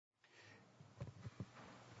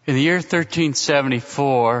In the year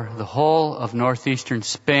 1374, the whole of northeastern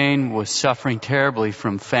Spain was suffering terribly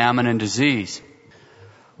from famine and disease.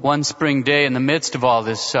 One spring day, in the midst of all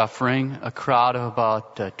this suffering, a crowd of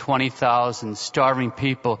about 20,000 starving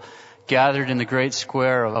people gathered in the great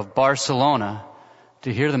square of Barcelona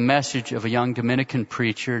to hear the message of a young Dominican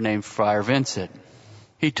preacher named Friar Vincent.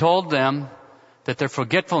 He told them that their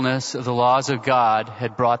forgetfulness of the laws of God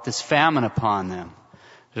had brought this famine upon them,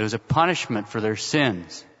 that it was a punishment for their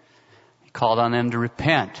sins. He called on them to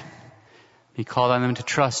repent. He called on them to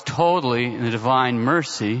trust totally in the divine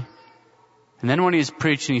mercy. And then when he was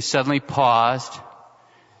preaching, he suddenly paused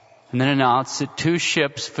and then announced that 2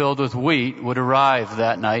 ships filled with wheat would arrive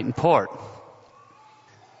that night in port.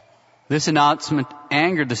 This announcement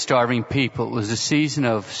angered the starving people. It was a season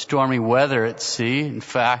of stormy weather at sea. In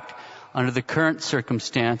fact, under the current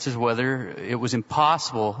circumstances, it was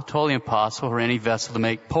impossible, totally impossible for any vessel to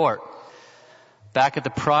make port. Back at the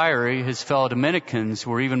priory, his fellow Dominicans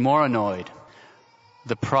were even more annoyed.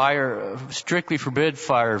 The prior strictly forbid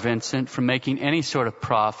Friar Vincent from making any sort of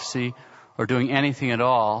prophecy or doing anything at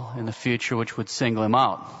all in the future which would single him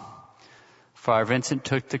out. Friar Vincent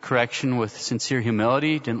took the correction with sincere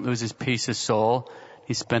humility, didn't lose his peace of soul.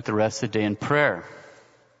 He spent the rest of the day in prayer.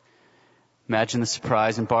 Imagine the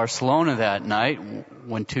surprise in Barcelona that night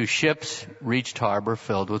when 2 ships reached harbor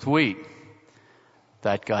filled with wheat.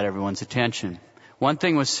 That got everyone's attention. One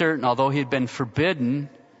thing was certain, although he had been forbidden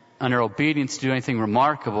under obedience to do anything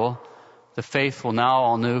remarkable, the faithful now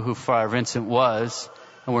all knew who Friar Vincent was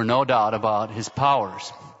and were no doubt about his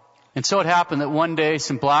powers. And so it happened that one day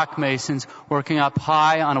some black masons working up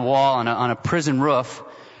high on a wall on a prison roof,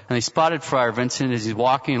 and they spotted Friar Vincent as he's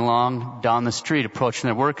walking along down the street approaching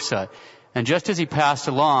their work site. And just as he passed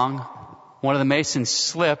along, one of the masons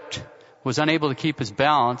slipped, was unable to keep his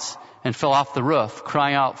balance, and fell off the roof,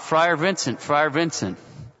 crying out, "Friar Vincent, Friar Vincent."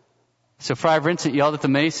 So Friar Vincent yelled at the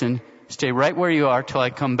mason, "Stay right where you are till I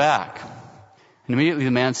come back." And immediately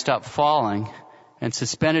the man stopped falling and,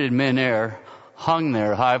 suspended in midair, hung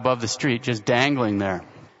there high above the street, just dangling there.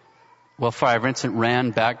 Well, Friar Vincent ran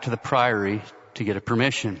back to the priory to get a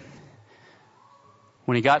permission.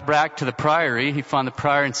 When he got back to the priory, he found the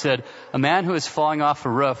prior and said, "A man who is falling off a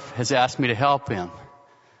roof has asked me to help him.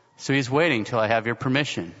 So he's waiting till I have your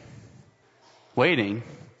permission." Waiting?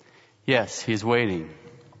 Yes, he's waiting.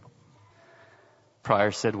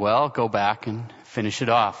 Prior said, "Well, go back and finish it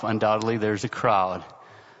off. Undoubtedly, there's a crowd."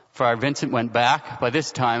 Friar Vincent went back. By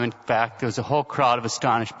this time, in fact, there was a whole crowd of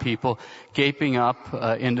astonished people gaping up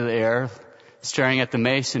into the air, staring at the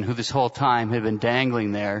mason who this whole time had been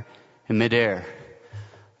dangling there in midair.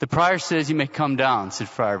 "The prior says you may come down," said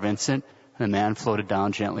Friar Vincent, and the man floated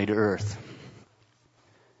down gently to earth.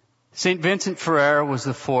 St. Vincent Ferrer was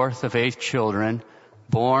the 4th of 8 children,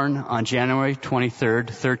 born on January 23rd,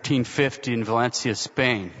 1350 in Valencia,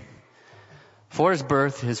 Spain. For his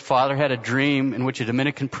birth, his father had a dream in which a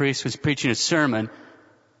Dominican priest was preaching a sermon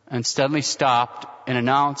and suddenly stopped and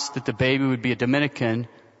announced that the baby would be a Dominican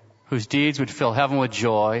whose deeds would fill heaven with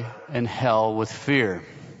joy and hell with fear.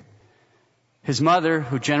 His mother,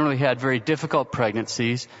 who generally had very difficult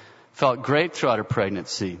pregnancies, felt great throughout her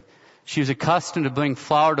pregnancy. She was accustomed to bring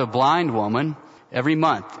flour to a blind woman every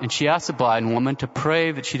month, and she asked the blind woman to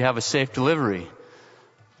pray that she'd have a safe delivery.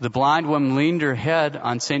 The blind woman leaned her head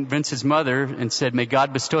on St. Vincent's mother and said, "May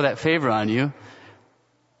God bestow that favor on you."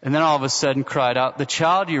 And then all of a sudden cried out, "The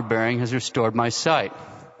child you're bearing has restored my sight."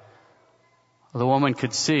 Well, the woman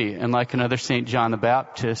could see, and like another St. John the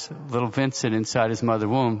Baptist, little Vincent inside his mother's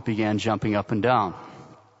womb began jumping up and down.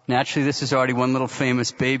 Naturally, this is already one little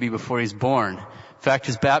famous baby before he's born. In fact,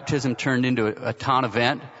 his baptism turned into a town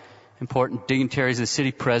event, important dignitaries of the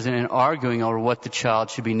city present and arguing over what the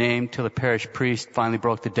child should be named till the parish priest finally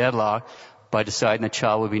broke the deadlock by deciding the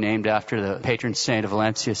child would be named after the patron saint of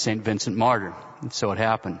Valencia, St. Vincent Martyr. And so it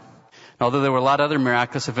happened. Although there were a lot of other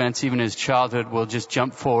miraculous events, even in his childhood, we'll just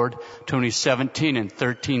jump forward to when he was 17 in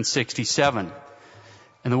 1367.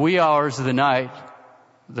 In the wee hours of the night,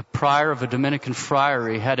 the prior of a Dominican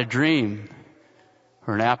friary had a dream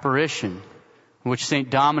or an apparition in which St.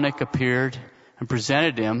 Dominic appeared and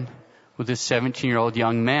presented him with this 17-year-old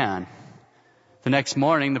young man. The next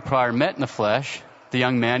morning, the prior met in the flesh the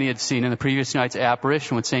young man he had seen in the previous night's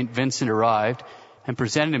apparition when St. Vincent arrived and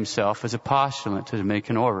presented himself as a postulant to the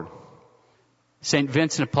Dominican order. St.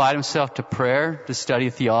 Vincent applied himself to prayer, the study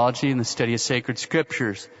of theology, and the study of sacred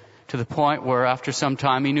scriptures, to the point where after some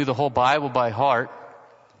time he knew the whole Bible by heart,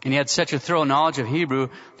 and he had such a thorough knowledge of Hebrew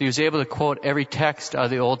that he was able to quote every text out of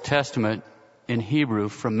the Old Testament in Hebrew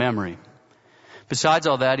from memory. Besides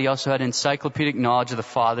all that, he also had encyclopedic knowledge of the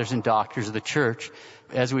fathers and doctors of the church,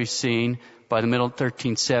 as we've seen, by the middle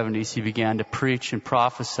 1370s, he began to preach and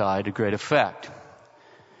prophesy to great effect.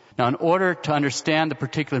 Now, in order to understand the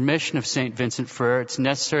particular mission of St. Vincent Ferrer, it's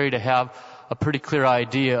necessary to have a pretty clear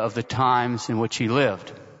idea of the times in which he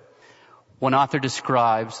lived. One author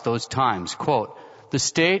describes those times, quote, "The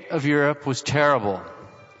state of Europe was terrible.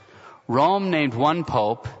 Rome named one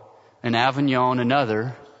pope, and Avignon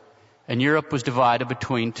another, and Europe was divided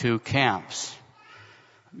between two camps."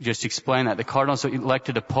 Just explain that. The cardinals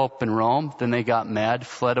elected a pope in Rome, then they got mad,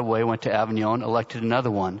 fled away, went to Avignon, elected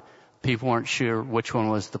another one. People weren't sure which one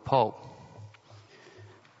was the pope.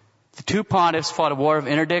 The two pontiffs fought a war of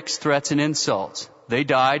interdicts, threats, and insults. They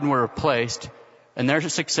died and were replaced, and their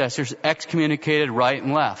successors excommunicated right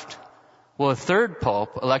and left. Well, a third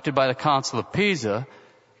pope, elected by the Council of Pisa,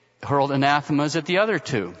 hurled anathemas at the other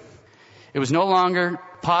two. It was no longer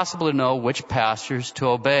possible to know which pastors to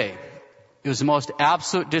obey. It was the most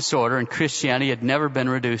absolute disorder, and Christianity had never been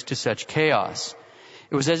reduced to such chaos.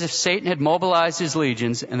 It was as if Satan had mobilized his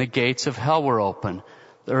legions and the gates of hell were open.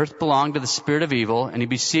 The earth belonged to the spirit of evil, and he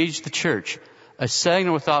besieged the church, assailing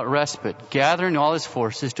her without respite, gathering all his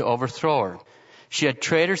forces to overthrow her. She had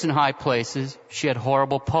traitors in high places. She had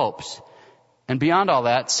horrible popes. And beyond all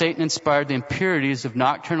that, Satan inspired the impurities of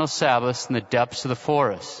nocturnal Sabbaths in the depths of the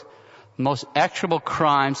forest. The most execrable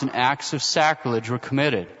crimes and acts of sacrilege were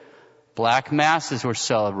committed. Black masses were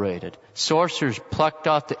celebrated. Sorcerers plucked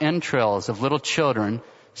out the entrails of little children,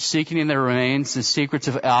 seeking in their remains the secrets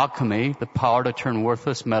of alchemy, the power to turn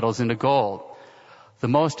worthless metals into gold. The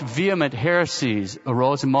most vehement heresies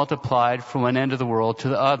arose and multiplied from one end of the world to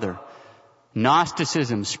the other.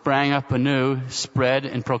 Gnosticism sprang up anew, spread,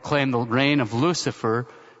 and proclaimed the reign of Lucifer,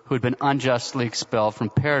 who had been unjustly expelled from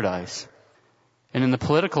paradise. And in the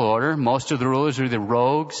political order, most of the rulers were either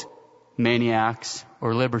rogues, maniacs,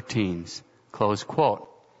 or libertines. Close quote.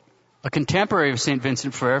 A contemporary of St.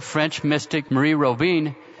 Vincent Ferrer, French mystic Marie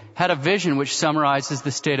Robin, had a vision which summarizes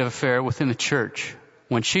the state of affair within the church.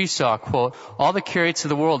 When she saw, quote, "all the curates of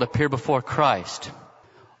the world appear before Christ,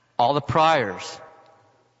 all the priors,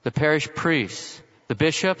 the parish priests, the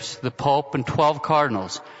bishops, the pope, and 12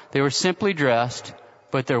 cardinals. They were simply dressed,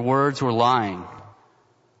 but their words were lying.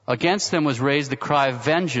 Against them was raised the cry of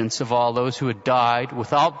vengeance of all those who had died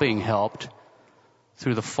without being helped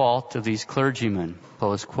through the fault of these clergymen."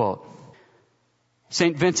 Close quote.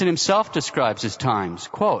 St. Vincent himself describes his times,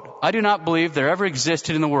 quote, "I do not believe there ever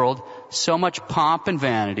existed in the world so much pomp and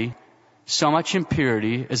vanity, so much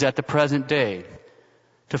impurity as at the present day.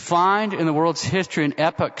 To find in the world's history an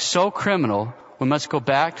epoch so criminal, we must go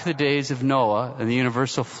back to the days of Noah and the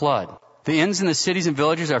universal flood. The inns in the cities and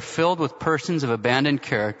villages are filled with persons of abandoned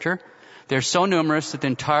character. They are so numerous that the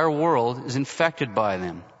entire world is infected by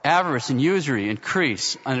them. Avarice and usury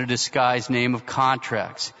increase under the disguised name of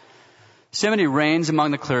contracts. Simony reigns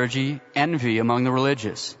among the clergy, envy among the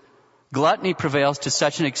religious. Gluttony prevails to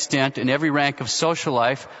such an extent in every rank of social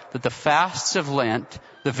life that the fasts of Lent,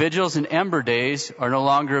 the vigils and ember days are no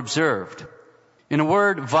longer observed. In a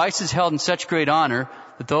word, vice is held in such great honor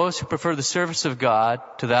that those who prefer the service of God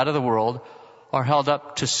to that of the world are held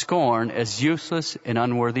up to scorn as useless and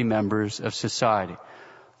unworthy members of society."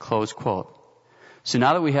 Close quote. So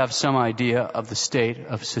now that we have some idea of the state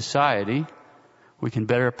of society, we can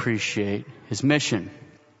better appreciate his mission.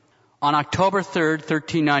 On October 3rd,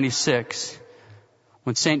 1396,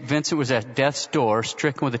 when St. Vincent was at death's door,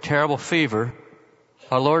 stricken with a terrible fever,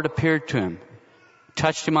 our Lord appeared to him,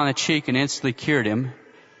 touched him on the cheek, and instantly cured him.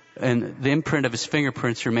 And the imprint of his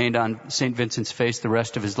fingerprints remained on St. Vincent's face the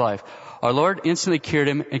rest of his life. Our Lord instantly cured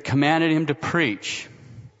him and commanded him to preach.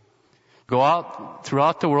 Go out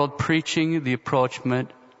throughout the world preaching the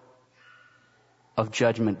approachment of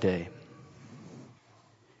Judgment Day.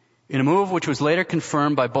 In a move which was later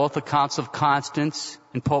confirmed by both the Council of Constance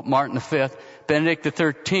and Pope Martin V, Benedict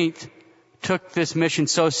XIII took this mission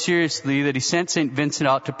so seriously that he sent St. Vincent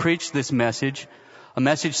out to preach this message, a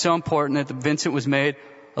message so important that Vincent was made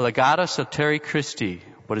a legato soteri Christi.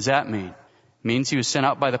 What does that mean? It means he was sent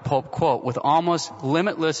out by the Pope, quote, "with almost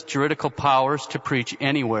limitless juridical powers to preach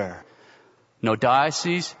anywhere. No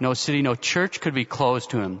diocese, no city, no church could be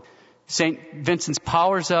closed to him. St. Vincent's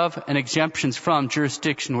powers of and exemptions from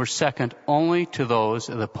jurisdiction were second only to those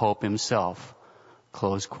of the Pope himself."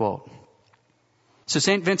 Close quote. So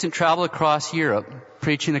St. Vincent traveled across Europe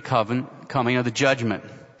preaching the coming of the judgment.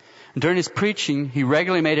 And during his preaching, he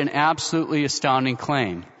regularly made an absolutely astounding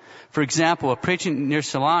claim. For example, while preaching near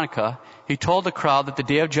Salonika, he told the crowd that the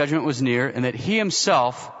day of judgment was near and that he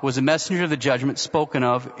himself was a messenger of the judgment spoken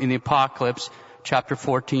of in the Apocalypse, chapter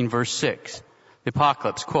 14, verse 6. The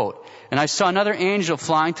Apocalypse, quote, "And I saw another angel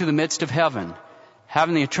flying through the midst of heaven,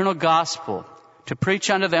 having the eternal gospel, to preach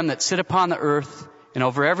unto them that sit upon the earth and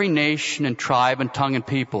over every nation and tribe and tongue and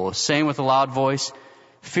people, saying with a loud voice,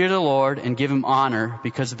 Fear the Lord and give him honor,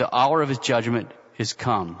 because the hour of his judgment is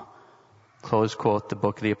come. Close quote, the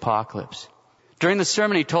book of the Apocalypse. During the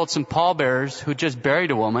sermon, he told some pallbearers who just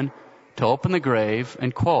buried a woman to open the grave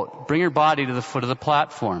and, quote, bring her body to the foot of the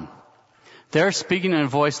platform. There, speaking in a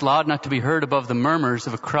voice loud enough to be heard above the murmurs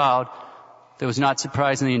of a crowd that was not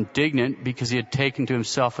surprisingly indignant because he had taken to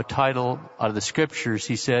himself a title out of the scriptures,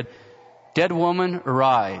 he said, Dead woman,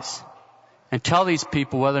 arise, and tell these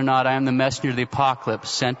people whether or not I am the messenger of the apocalypse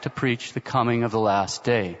sent to preach the coming of the last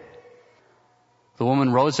day. The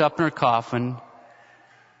woman rose up in her coffin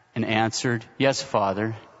and answered, Yes,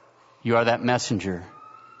 Father, you are that messenger,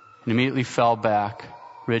 and immediately fell back,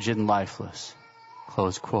 rigid and lifeless.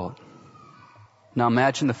 Close quote. Now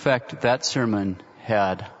imagine the effect that sermon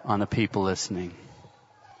had on the people listening.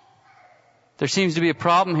 There seems to be a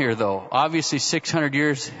problem here, though. Obviously, 600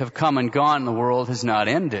 years have come and gone, and the world has not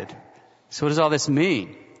ended. So what does all this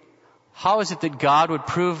mean? How is it that God would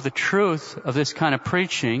prove the truth of this kind of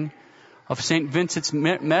preaching of St. Vincent's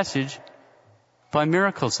message by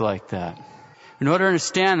miracles like that? In order to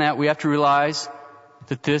understand that, we have to realize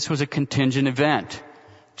that this was a contingent event.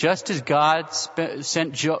 Just as God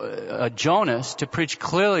sent Jonas to preach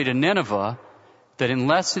clearly to Nineveh that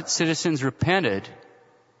unless its citizens repented,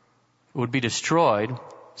 it would be destroyed,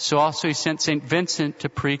 so also he sent St. Vincent to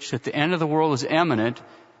preach that the end of the world was imminent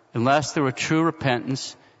unless there were true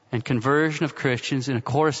repentance and conversion of Christians and a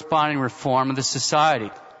corresponding reform of the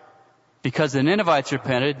society. Because the Ninevites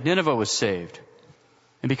repented, Nineveh was saved.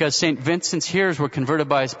 And because St. Vincent's hearers were converted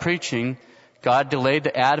by his preaching, God delayed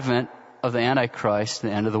the advent of the Antichrist,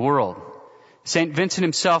 the end of the world. St. Vincent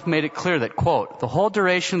himself made it clear that, quote, the whole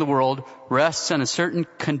duration of the world rests on a certain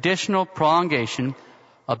conditional prolongation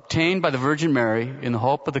obtained by the Virgin Mary in the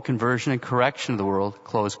hope of the conversion and correction of the world,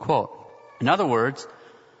 close quote. In other words,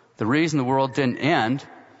 the reason the world didn't end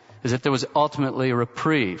is that there was ultimately a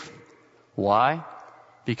reprieve. Why?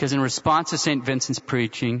 Because in response to St. Vincent's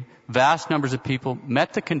preaching, vast numbers of people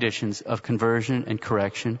met the conditions of conversion and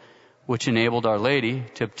correction, which enabled Our Lady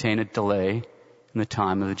to obtain a delay in the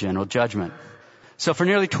time of the general judgment. So for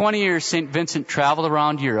nearly 20 years, St. Vincent traveled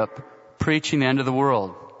around Europe preaching the end of the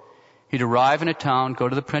world. He'd arrive in a town, go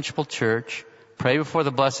to the principal church, pray before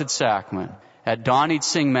the Blessed Sacrament. At dawn, he'd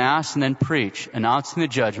sing Mass and then preach, announcing the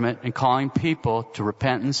judgment and calling people to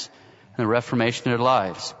repentance and the reformation of their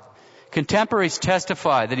lives. Contemporaries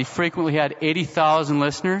testify that he frequently had 80,000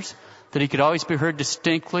 listeners, that he could always be heard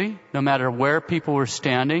distinctly, no matter where people were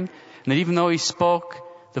standing, and that even though he spoke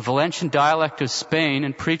the Valencian dialect of Spain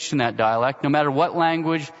and preached in that dialect, no matter what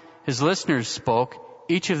language his listeners spoke,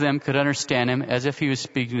 each of them could understand him as if he was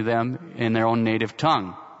speaking to them in their own native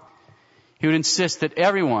tongue. He would insist that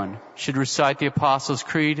everyone should recite the Apostles'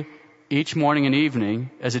 Creed each morning and evening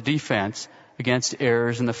as a defense against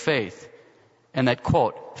errors in the faith. And that,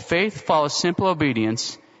 quote, faith follows simple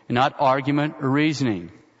obedience and not argument or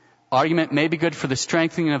reasoning. Argument may be good for the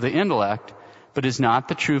strengthening of the intellect, but is not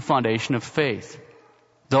the true foundation of faith.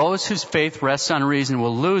 Those whose faith rests on reason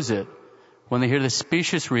will lose it when they hear the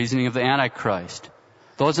specious reasoning of the Antichrist.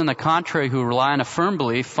 Those, on the contrary, who rely on a firm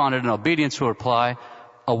belief founded in obedience will reply,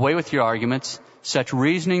 away with your arguments. Such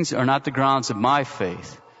reasonings are not the grounds of my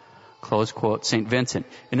faith. Close quote, St. Vincent.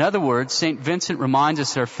 In other words, St. Vincent reminds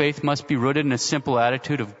us that our faith must be rooted in a simple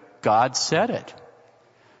attitude of God said it.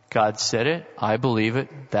 God said it, I believe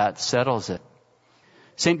it, that settles it.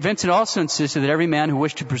 St. Vincent also insisted that every man who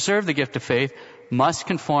wished to preserve the gift of faith must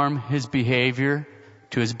conform his behavior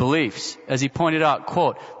to his beliefs. As he pointed out,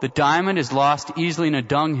 quote, the diamond is lost easily in a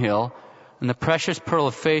dunghill, and the precious pearl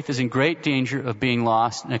of faith is in great danger of being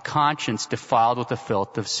lost in a conscience defiled with the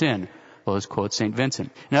filth of sin. Close quote, St.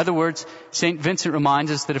 Vincent. In other words, St. Vincent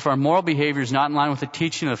reminds us that if our moral behavior is not in line with the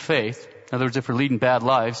teaching of the faith, in other words, if we're leading bad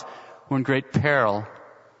lives, we're in great peril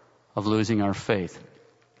of losing our faith.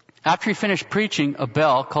 After he finished preaching, a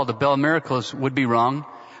bell called the Bell of Miracles would be rung,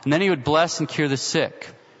 and then he would bless and cure the sick.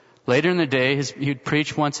 Later in the day, he would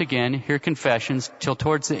preach once again, hear confessions, till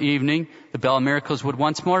towards the evening, the Bell of Miracles would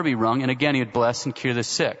once more be rung, and again he would bless and cure the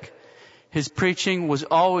sick. His preaching was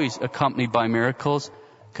always accompanied by miracles,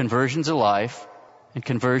 conversions of life, and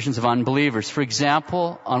conversions of unbelievers. For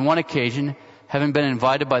example, on one occasion, having been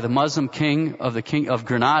invited by the Muslim king of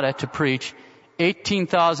Granada to preach,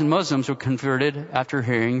 18,000 Muslims were converted after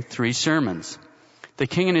hearing 3 sermons. The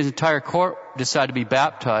king and his entire court decided to be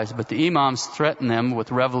baptized, but the imams threatened them with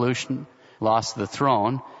revolution, loss of the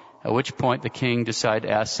throne, at which point the king decided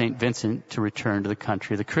to ask St. Vincent to return to the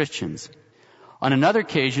country of the Christians. On another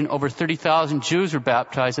occasion, over 30,000 Jews were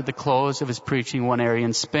baptized at the close of his preaching in one area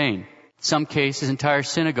in Spain. In some cases, entire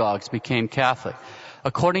synagogues became Catholic.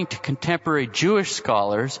 According to contemporary Jewish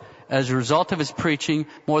scholars, as a result of his preaching,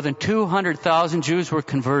 more than 200,000 Jews were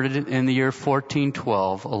converted in the year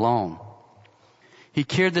 1412 alone. He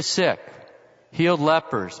cured the sick, healed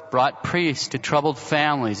lepers, brought priests to troubled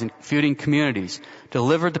families and feuding communities,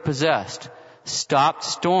 delivered the possessed, stopped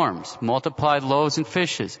storms, multiplied loaves and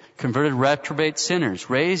fishes, converted reprobate sinners,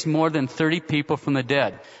 raised more than 30 people from the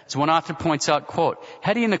dead. As one author points out, quote,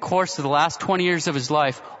 had he in the course of the last 20 years of his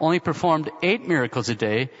life only performed 8 miracles a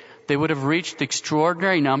day, they would have reached the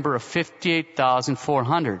extraordinary number of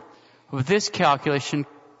 58,400. But this calculation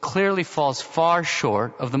clearly falls far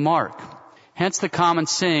short of the mark. Hence the common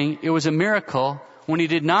saying, it was a miracle when he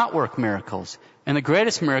did not work miracles, and the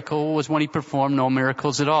greatest miracle was when he performed no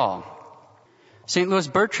miracles at all. St. Louis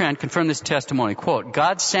Bertrand confirmed this testimony, quote,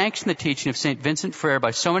 God sanctioned the teaching of St. Vincent Ferrer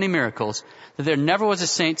by so many miracles that there never was a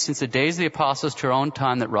saint since the days of the apostles to our own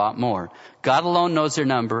time that wrought more. God alone knows their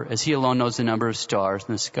number, as he alone knows the number of stars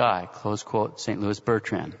in the sky, close quote, St. Louis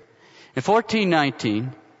Bertrand. In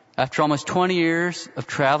 1419, after almost 20 years of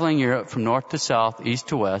traveling Europe from north to south, east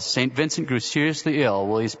to west, St. Vincent grew seriously ill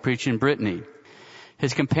while he was preaching in Brittany.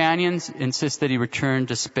 His companions insist that he return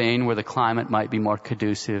to Spain where the climate might be more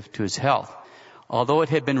conducive to his health. Although it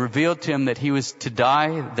had been revealed to him that he was to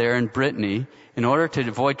die there in Brittany, in order to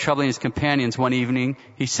avoid troubling his companions, one evening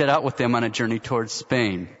he set out with them on a journey towards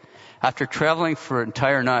Spain. After traveling for an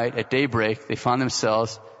entire night, at daybreak, they found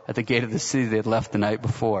themselves at the gate of the city they had left the night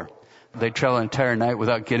before. They traveled an entire night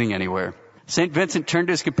without getting anywhere. St. Vincent turned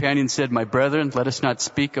to his companions and said, my brethren, let us not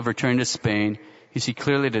speak of returning to Spain. You see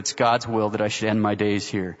clearly that it's God's will that I should end my days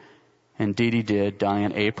here. Indeed he did, dying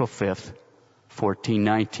on April 5th,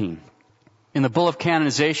 1419. In the Bull of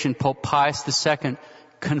Canonization, Pope Pius II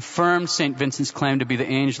confirmed St. Vincent's claim to be the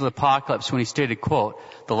angel of the apocalypse when he stated, quote,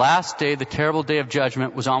 the last day, the terrible day of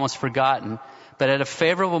judgment, was almost forgotten, but at a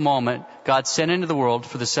favorable moment, God sent into the world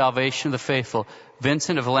for the salvation of the faithful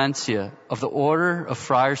Vincent of Valencia, of the order of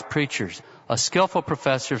friars preachers, a skillful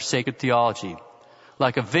professor of sacred theology.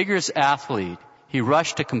 Like a vigorous athlete, he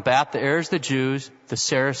rushed to combat the errors of the Jews, the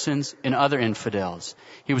Saracens, and other infidels.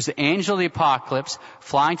 He was the angel of the apocalypse,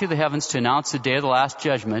 flying through the heavens to announce the day of the last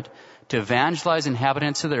judgment, to evangelize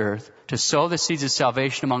inhabitants of the earth, to sow the seeds of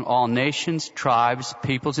salvation among all nations, tribes,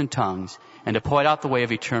 peoples, and tongues, and to point out the way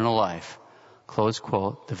of eternal life. Close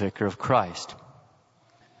quote, the Vicar of Christ.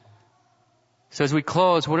 So as we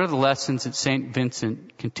close, what are the lessons that St.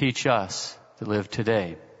 Vincent can teach us that live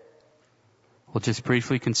today? We'll just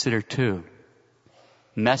briefly consider 2.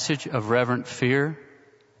 Message of reverent fear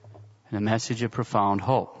and a message of profound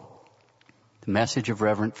hope. The message of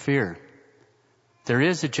reverent fear. There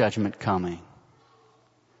is a judgment coming.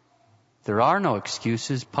 There are no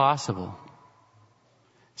excuses possible.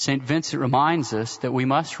 St. Vincent reminds us that we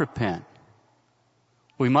must repent.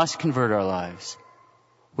 We must convert our lives.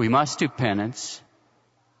 We must do penance,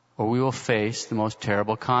 or we will face the most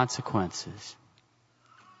terrible consequences.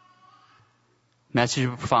 Message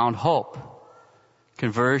of profound hope.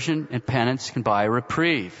 Conversion and penance can buy a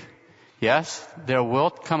reprieve. Yes, there will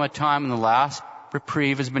come a time when the last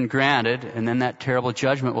reprieve has been granted, and then that terrible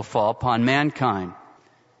judgment will fall upon mankind.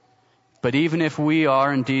 But even if we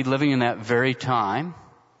are indeed living in that very time,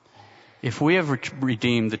 if we have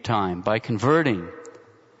redeemed the time by converting,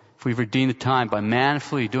 if we've redeemed the time by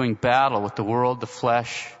manfully doing battle with the world, the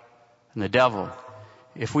flesh, and the devil,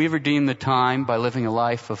 if we've redeemed the time by living a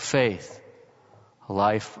life of faith, a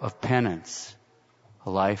life of penance, a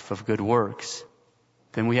life of good works,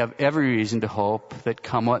 then we have every reason to hope that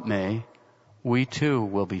come what may, we too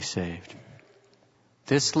will be saved.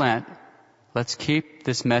 This Lent, let's keep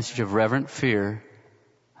this message of reverent fear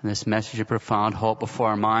and this message of profound hope before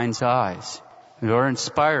our mind's eyes in order to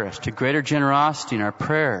inspire us to greater generosity in our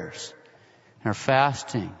prayers, in our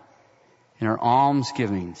fasting, in our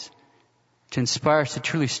almsgivings, to inspire us to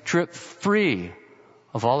truly strip free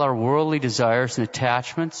of all our worldly desires and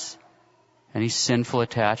attachments, any sinful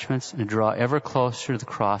attachments, and to draw ever closer to the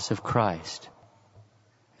cross of Christ.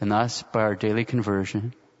 And thus, by our daily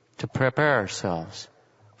conversion, to prepare ourselves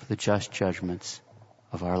for the just judgments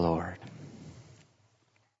of our Lord.